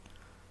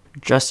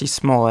Jussie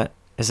Smollett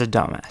is a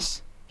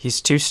dumbass.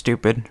 He's too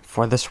stupid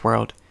for this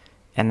world,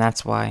 and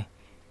that's why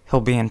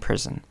he'll be in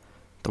prison.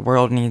 The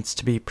world needs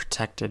to be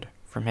protected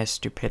from his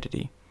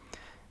stupidity.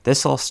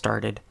 This all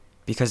started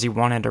because he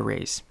wanted a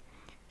raise.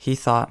 He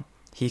thought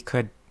he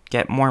could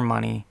get more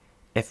money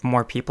if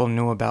more people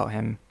knew about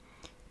him,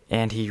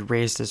 and he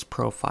raised his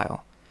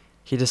profile.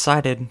 He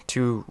decided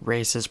to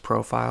raise his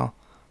profile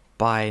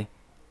by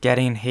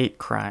getting hate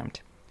crimed.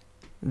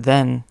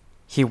 Then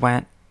he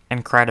went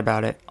and cried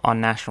about it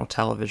on national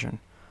television.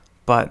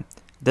 But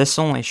this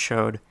only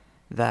showed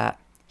that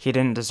he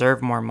didn't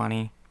deserve more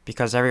money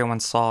because everyone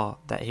saw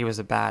that he was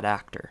a bad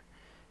actor.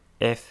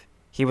 If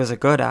he was a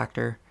good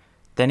actor,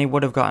 then he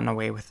would have gotten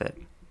away with it.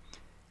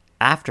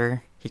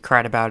 After he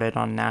cried about it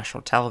on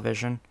national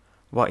television,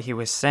 what he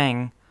was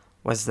saying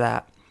was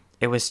that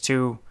it was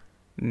two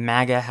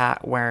MAGA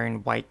hat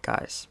wearing white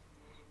guys.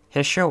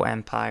 His show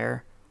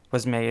Empire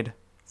was made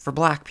for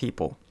black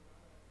people.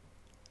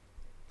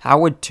 How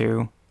would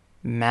two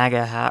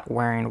MAGA hat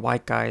wearing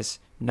white guys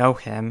know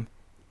him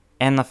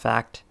and the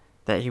fact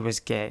that he was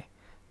gay?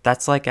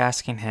 That's like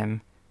asking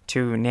him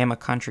to name a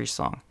country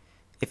song.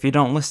 If you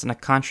don't listen to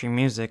country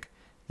music,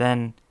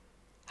 then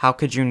how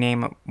could you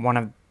name one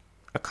of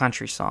a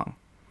country song?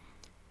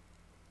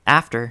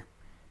 After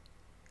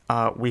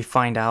we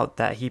find out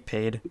that he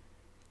paid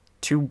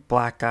two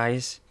black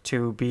guys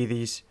to be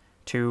these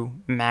two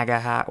MAGA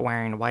hat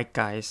wearing white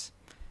guys,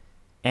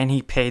 and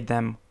he paid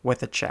them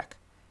with a check.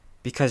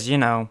 Because,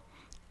 in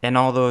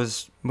all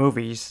those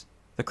movies,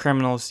 the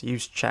criminals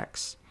use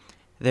checks.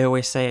 They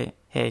always say,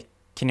 hey,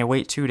 can you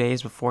wait 2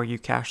 days before you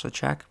cash the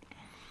check?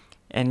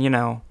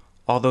 And,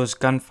 all those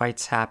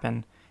gunfights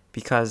happen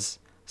because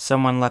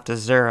someone left a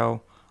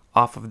zero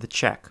off of the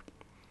check.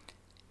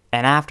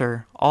 And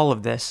after all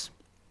of this,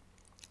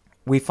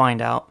 we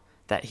find out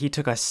that he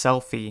took a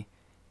selfie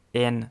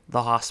in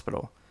the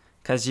hospital.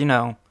 Because,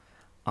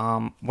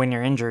 when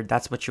you're injured,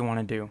 that's what you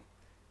want to do.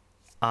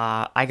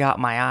 I got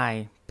my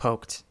eye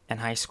poked in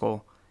high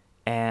school,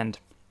 and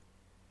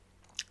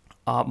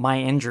my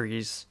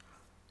injuries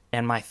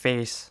and my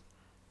face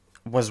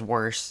was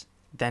worse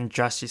than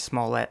Jussie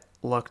Smollett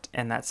looked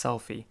in that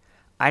selfie.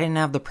 I didn't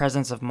have the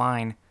presence of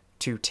mind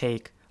to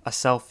take a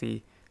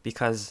selfie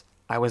because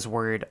I was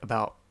worried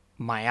about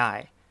my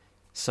eye.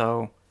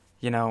 So,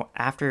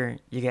 after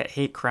you get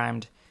hate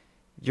crimed,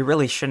 you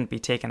really shouldn't be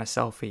taking a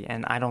selfie.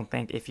 And I don't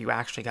think if you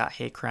actually got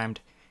hate crimed,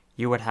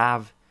 you would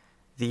have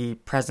the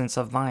presence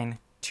of mind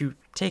to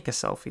take a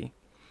selfie.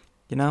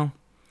 Yeah.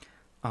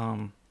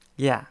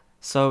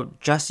 So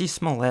Jussie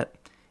Smollett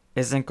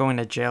isn't going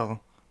to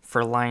jail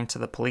for lying to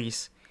the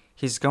police.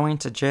 He's going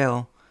to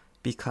jail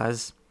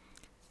because,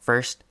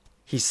 first,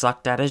 he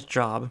sucked at his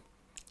job,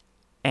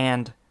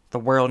 and the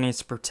world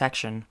needs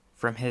protection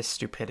from his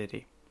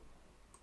stupidity.